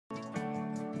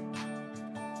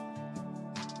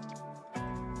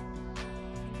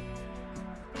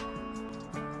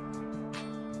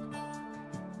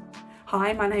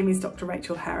Hi, my name is Dr.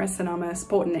 Rachel Harris and I'm a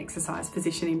sport and exercise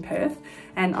physician in Perth,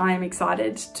 and I am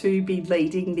excited to be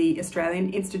leading the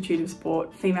Australian Institute of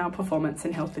Sport Female Performance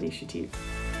and Health Initiative.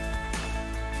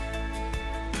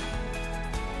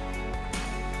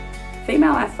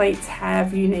 Female athletes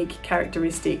have unique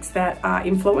characteristics that are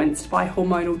influenced by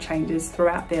hormonal changes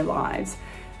throughout their lives,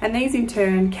 and these in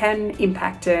turn can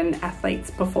impact an athlete's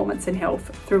performance and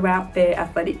health throughout their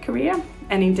athletic career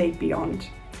and indeed beyond.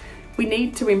 We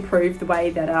need to improve the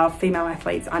way that our female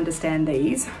athletes understand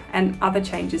these and other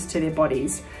changes to their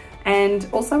bodies, and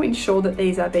also ensure that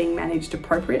these are being managed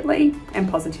appropriately and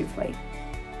positively.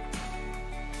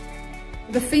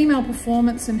 The Female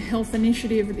Performance and Health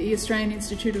Initiative at the Australian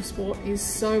Institute of Sport is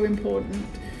so important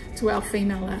to our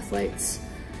female athletes.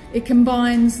 It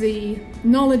combines the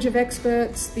knowledge of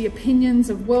experts, the opinions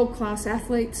of world-class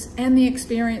athletes, and the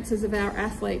experiences of our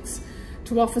athletes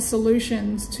to offer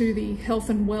solutions to the health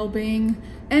and well-being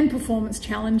and performance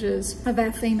challenges of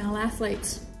our female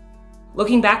athletes.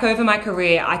 Looking back over my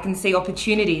career, I can see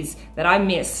opportunities that I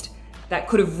missed that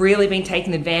could have really been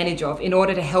taken advantage of in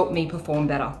order to help me perform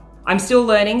better. I'm still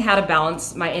learning how to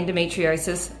balance my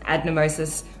endometriosis,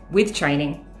 adenomyosis with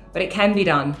training, but it can be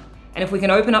done. And if we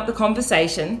can open up the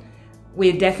conversation,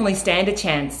 we definitely stand a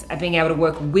chance at being able to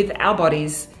work with our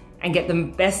bodies and get the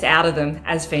best out of them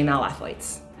as female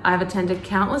athletes. I've attended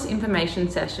countless information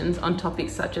sessions on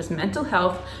topics such as mental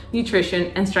health,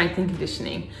 nutrition, and strength and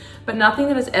conditioning, but nothing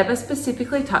that has ever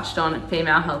specifically touched on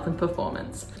female health and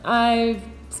performance. I've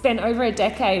spent over a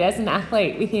decade as an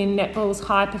athlete within netball's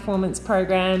high performance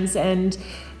programs, and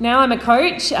now I'm a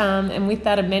coach and with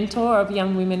that a mentor of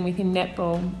young women within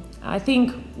netball. I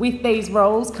think with these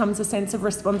roles comes a sense of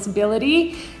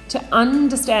responsibility to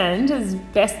understand as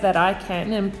best that I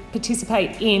can and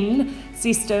participate in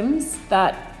systems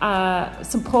that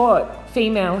support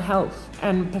female health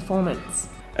and performance.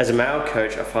 As a male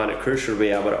coach, I find it crucial to be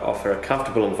able to offer a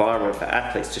comfortable environment for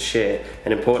athletes to share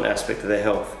an important aspect of their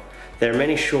health. There are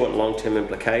many short and long-term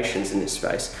implications in this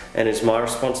space, and it's my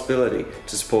responsibility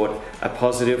to support a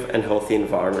positive and healthy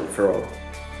environment for all.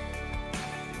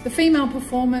 The Female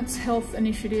Performance Health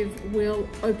Initiative will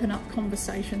open up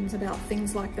conversations about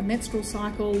things like the menstrual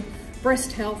cycle,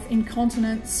 breast health,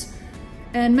 incontinence,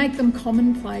 and make them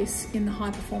commonplace in the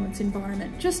high performance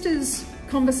environment, just as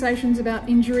conversations about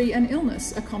injury and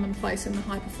illness are commonplace in the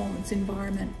high performance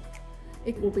environment.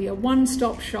 It will be a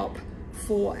one-stop shop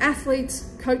for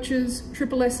athletes, coaches,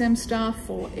 SSM staff,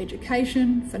 for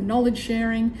education, for knowledge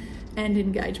sharing and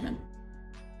engagement.